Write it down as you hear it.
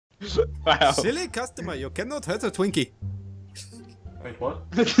Wow. Silly customer, you cannot hurt a Twinkie. Wait, what?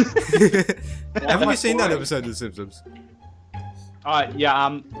 Haven't you seen that episode of The Simpsons? Alright,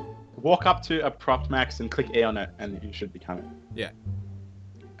 yeah, walk up to a prop max and click A on it, and you should become it. Yeah.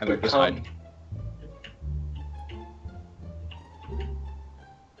 And then just hide.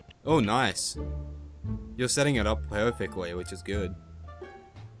 Oh, nice. You're setting it up perfectly, which is good.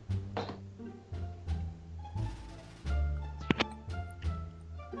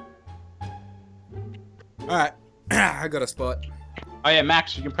 Alright, I got a spot. Oh yeah,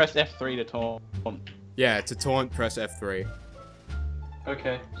 Max, you can press F3 to taunt. Yeah, to taunt, press F3.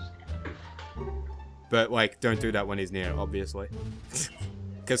 Okay. But, like, don't do that when he's near, obviously.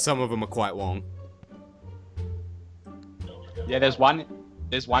 Because some of them are quite long. Yeah, there's one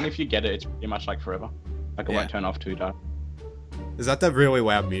if you get it, it's pretty much like forever. Like it won't turn off too dark. Is that the really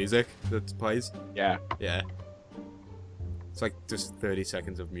loud music that plays? Yeah. Yeah. It's like just 30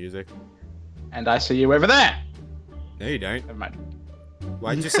 seconds of music. And I see you over there! No, you don't. Never mind.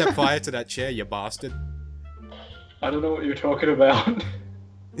 Why'd you set fire to that chair, you bastard? I don't know what you're talking about.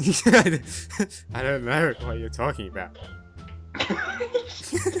 I don't know what you're talking about.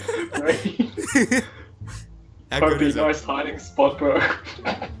 Right. How good is it? Nice hiding spot, bro.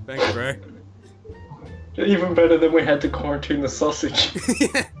 Thanks, bro. Even better than we had to quarantine the sausage.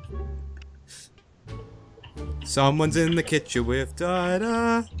 Someone's in the kitchen with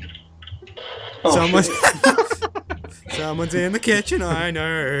da-da. Oh, Someone's... Someone's in the kitchen, I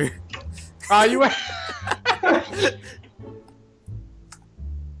know. Are you?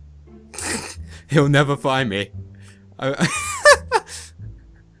 He'll never find me. What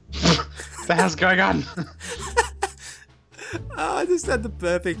the hell's going on? Oh, I just had the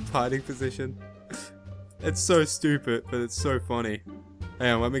perfect hiding position. It's so stupid, but it's so funny.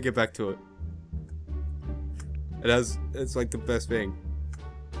 Hang on, let me get back to it. It's like the best thing.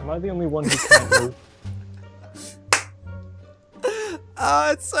 Am I the only one who can't move?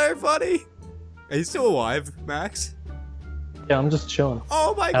 Oh, it's so funny. Are you still alive, Max? Yeah, I'm just chilling.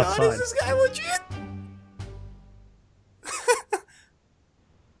 Oh my god, Outside. is this guy legit?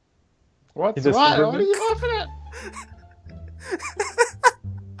 What's He what? discovered What are me? you laughing at?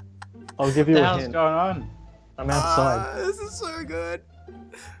 I'll give you What the a hell's hint. going on? I'm outside. Ah, this is so good.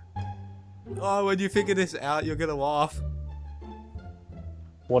 Oh, when you figure this out, you're gonna laugh.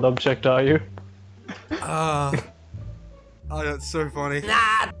 What object are you? Ah. Oh, that's so funny.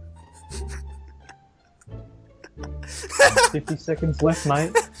 50 seconds left,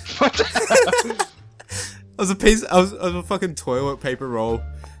 mate. What the I was a fucking toilet paper roll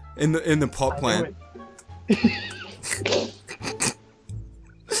in the pot plant.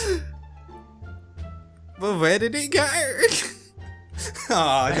 Well, where did he go?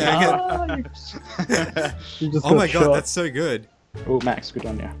 Oh, dang it. Ah, you just Oh my got god, shot. that's so good. Oh, Max, good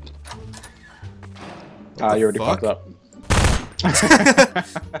on you. the You already fuck? fucked up.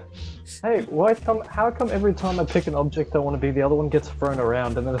 Hey, how come every time I pick an object I want to be, the other one gets thrown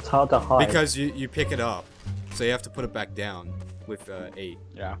around and then it's hard to hide? Because you pick it up, so you have to put it back down with E.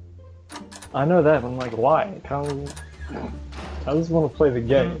 Yeah. I know that, but I'm like, why? I just want to play the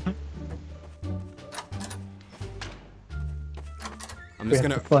game. I'm We just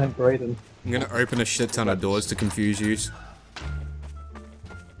have gonna to find Brayden. I'm gonna open a shit ton of doors to confuse you.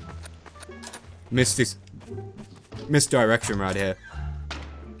 Misdirection right here.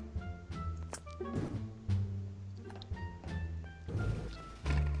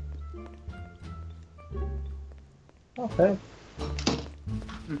 Oh, hey.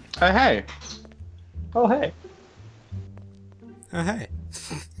 Oh, hey. Oh, hey. Oh hey.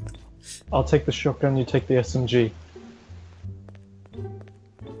 I'll take the shotgun, you take the SMG.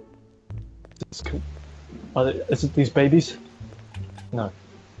 Is it these babies? No.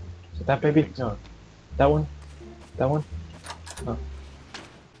 Is it that baby? No. That one? That one? No.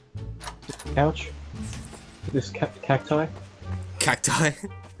 Couch? This cacti? Cacti.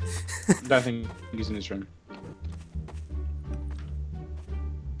 Don't think he's in his room.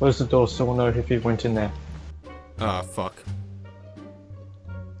 Close the door so we'll know if he went in there. Oh fuck.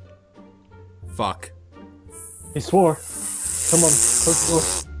 Fuck. He swore. Come on, close the door.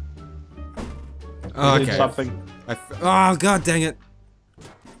 Oh, He did okay. something. Oh god dang it.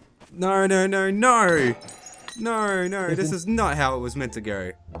 No, no, no, no! No, no, this is not how it was meant to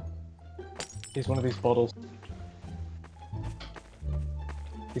go. He's one of these bottles.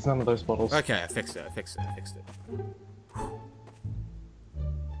 He's none of those bottles. Okay, I fixed it.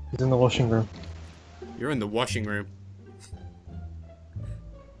 He's in the washing room. You're in the washing room.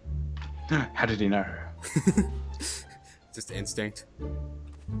 How did he know? Just instinct.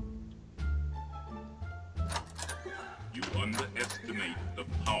 You underestimate the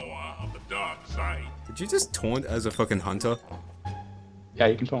power Did you just taunt as a fucking hunter? Yeah,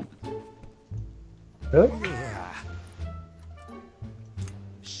 you can taunt. Really?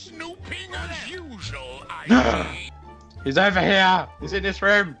 Snooping as usual, I see. He's over here. He's in this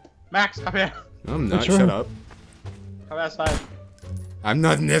room. Max, come here. I'm not. Which Shut room? up. Come outside. I'm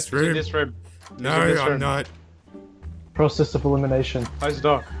not in this He's in room. this room. No, in this I'm room. not. Process of elimination. Close the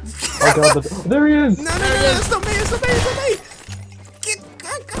door. Oh god, there he is! No, it's not me, it's not me, it's not me!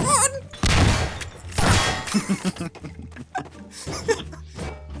 Come on!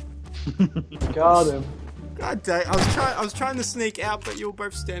 Got him. God dang, I was trying to sneak out, but you were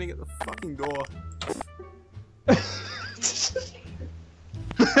both standing at the fucking door.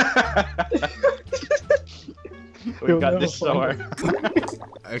 We You'll got never this find somewhere.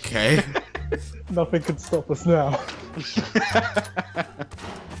 Okay. Nothing can stop us now.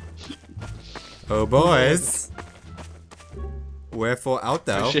 Oh boys. Wherefore out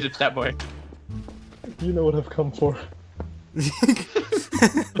thou? Oh shit, it's that boy. You know what I've come for.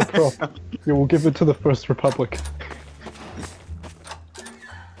 The prop. You will give it to the First Republic.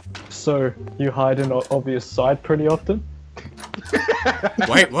 So, you hide in an obvious side pretty often?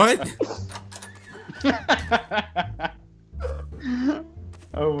 Wait, what?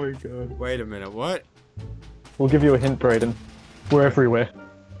 Oh my god. Wait a minute, what? We'll give you a hint, Brayden. We're everywhere.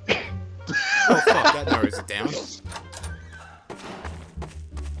 Oh fuck, that narrows it down.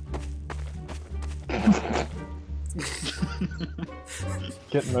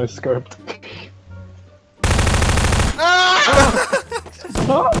 Get no scoped. Ah!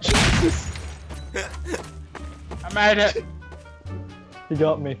 Oh, Jesus! I made it. He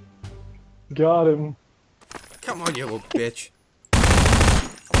got me. Got him. Come on, you little bitch.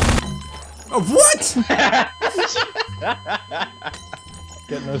 Oh, what?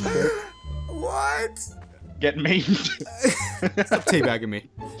 Get no scope. What? Get me. Stop teabagging me.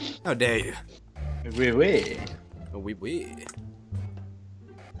 How dare you? Wee. Oh, wee.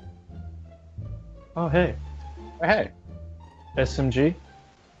 Oh, hey. Hey. SMG?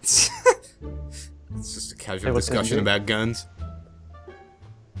 It's just a casual Hey, what's that discussion mean? about guns.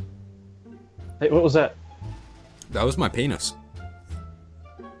 Hey, what was that? That was my penis.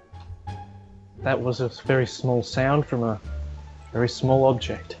 That was a very small sound from a very small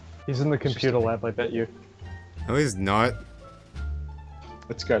object. He's in the computer lab, I bet you. No, he's not.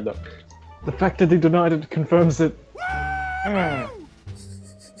 Let's go look. The fact that he denied it confirms it. No,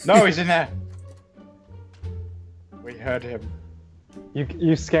 he's in there. We heard him.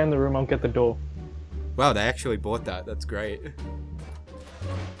 You scan the room, I'll get the door. Wow, they actually bought that. That's great.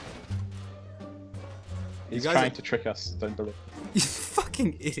 He's guys trying are- to trick us. Don't believe. You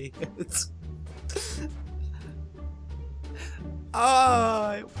fucking idiots.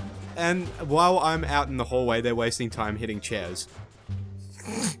 Oh, and while I'm out in the hallway, they're wasting time hitting chairs.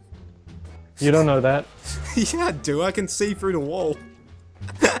 You don't know that. Yeah, I do. I can see through the wall.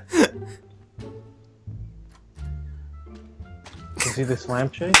 You see this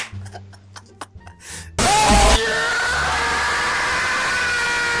lampshade?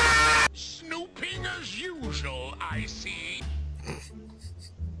 Snooping as usual, I see.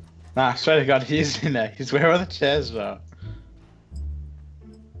 Nah, I swear to God, he's in there. He's where all the chairs are.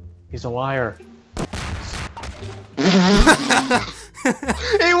 He's a liar. He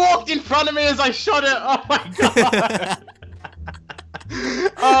walked in front of me as I shot it. Oh my god.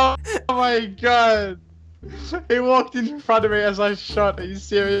 Oh my god. He walked in front of me as I shot. Are you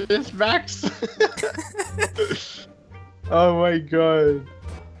serious, Max? Oh my god.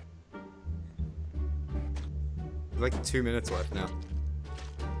 Like 2 minutes left now.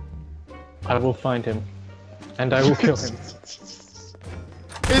 I will find him. And I will kill him.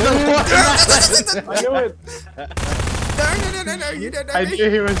 He's a watermelon. I knew it! No, you don't know I me. knew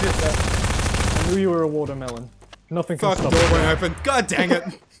he was in there. I knew you were a watermelon. Nothing can Fuck, stop door us. won't open. God dang it.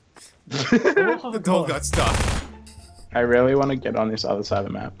 Oh, The door God. got stuck. I really want to get on this other side of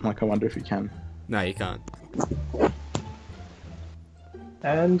the map. Like, I wonder if you can. No, you can't.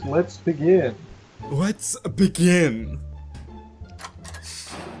 And let's begin. Let's begin.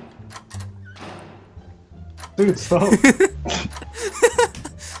 Dude, stop.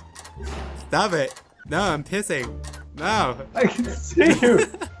 Stop it. No, I'm pissing. No. I can see you.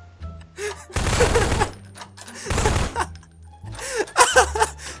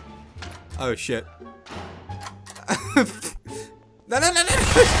 Oh shit. No, no, no, no,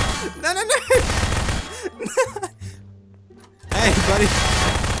 no, no, no. Hey, buddy.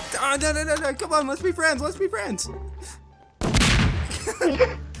 Oh, no, no, no, no. Come on, let's be friends. Let's be friends.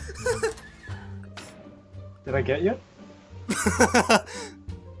 Did I get you?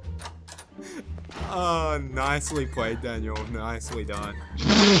 Oh, nicely played, Daniel. Nicely done.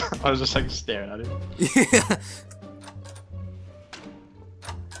 I was just like staring at it. Yeah.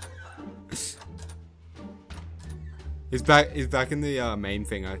 He's back in the main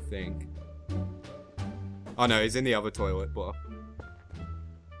thing, I think. Oh no, he's in the other toilet block.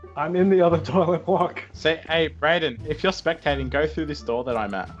 I'm in the other toilet block. Say, hey, Brayden, if you're spectating, go through this door that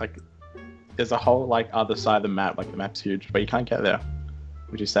I'm at. Like, there's a whole like other side of the map. Like the map's huge, but you can't get there,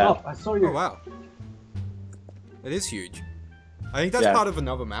 which is sad. Oh, I saw you. Oh wow. It is huge. I think that's Yeah. part of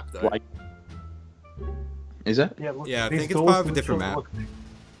another map though. Like, is it? Yeah, look, Yeah, I these think it's doors part of a different literally map. look-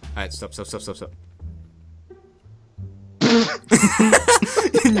 Alright, stop.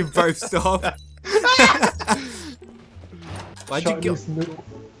 And you both stop. Why'd you shot in kill? this middle.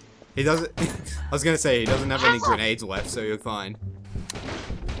 He doesn't. I was gonna say he doesn't have any grenades left, so you're fine.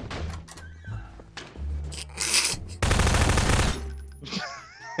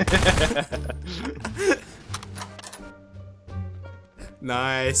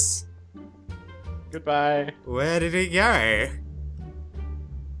 Nice. Goodbye. Where did he go?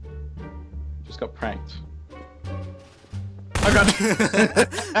 Just got pranked. I got.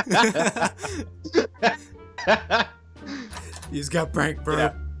 You just got pranked, bro.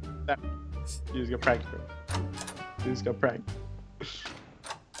 Yeah. You just got pranked, bro. You just got pranked.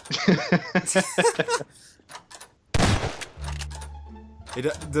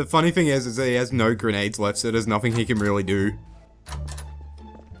 The funny thing is that he has no grenades left, so there's nothing he can really do.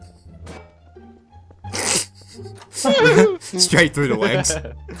 Straight through the legs.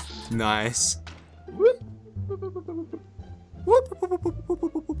 Nice.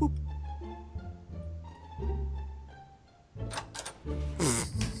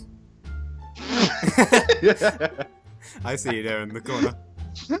 I see you there in the corner.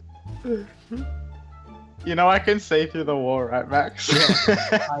 You know I can see through the wall, right, Max?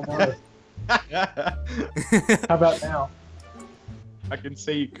 I know. How about now? I can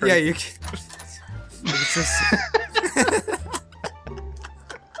see. Yeah, you can. It's just...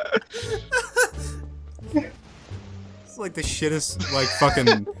 It's like the shittest, like,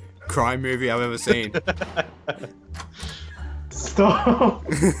 fucking crime movie I've ever seen. Stop.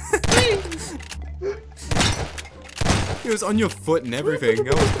 It was on your foot and everything.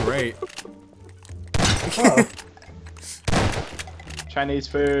 That was great. Oh. Chinese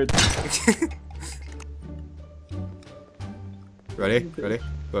food. Ready? Ready?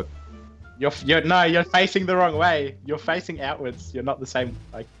 Look. You're facing the wrong way. You're facing outwards. You're not the same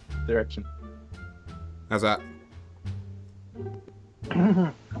like direction. How's that?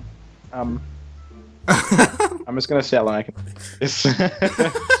 I'm just gonna see how long I can. This.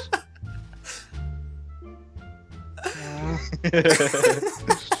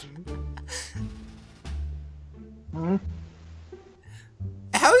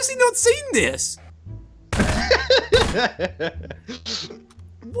 How has he not seen this?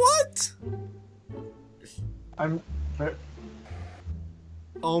 What? I'm.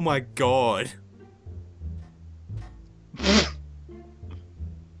 Oh my god.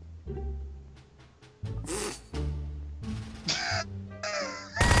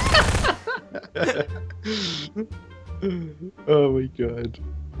 Oh my god.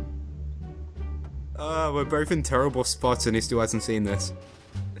 We're both in terrible spots and he still hasn't seen this.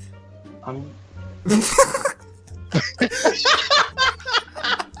 I'm.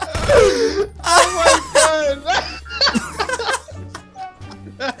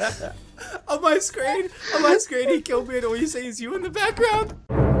 On my screen, he killed me and all you see is you in the background.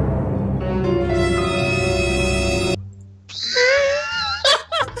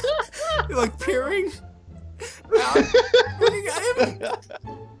 You're like peering out, looking at him.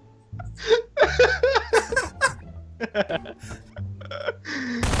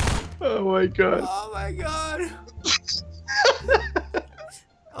 Oh my god. Oh my god.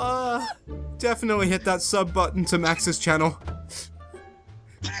 Definitely hit that sub button to Max's channel.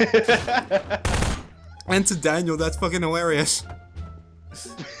 And to Daniel, that's fucking hilarious.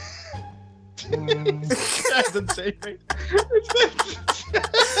 Hasn't seen me.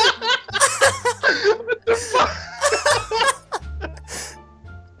 What the fuck?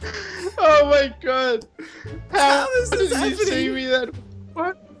 Oh my god. How is this did you see happening? me then?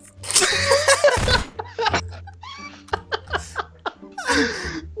 What?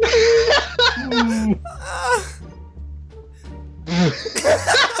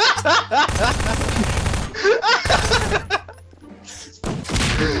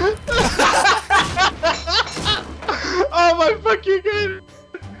 Oh my fucking god!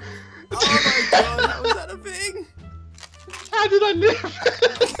 Oh my god, how was that a thing? How did I live?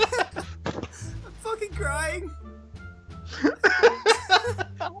 I'm fucking crying.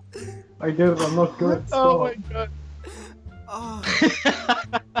 I get it, I'm not good. Oh Stop. my god. Oh.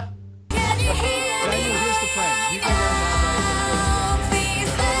 Daniel, here's the plan. You go down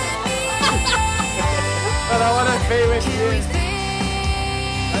But I want to be with you.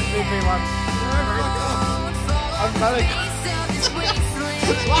 Let's be one. I'm gonna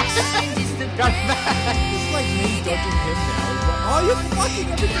It's like me dodging him now. Oh, you're fucking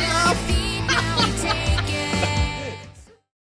everything up!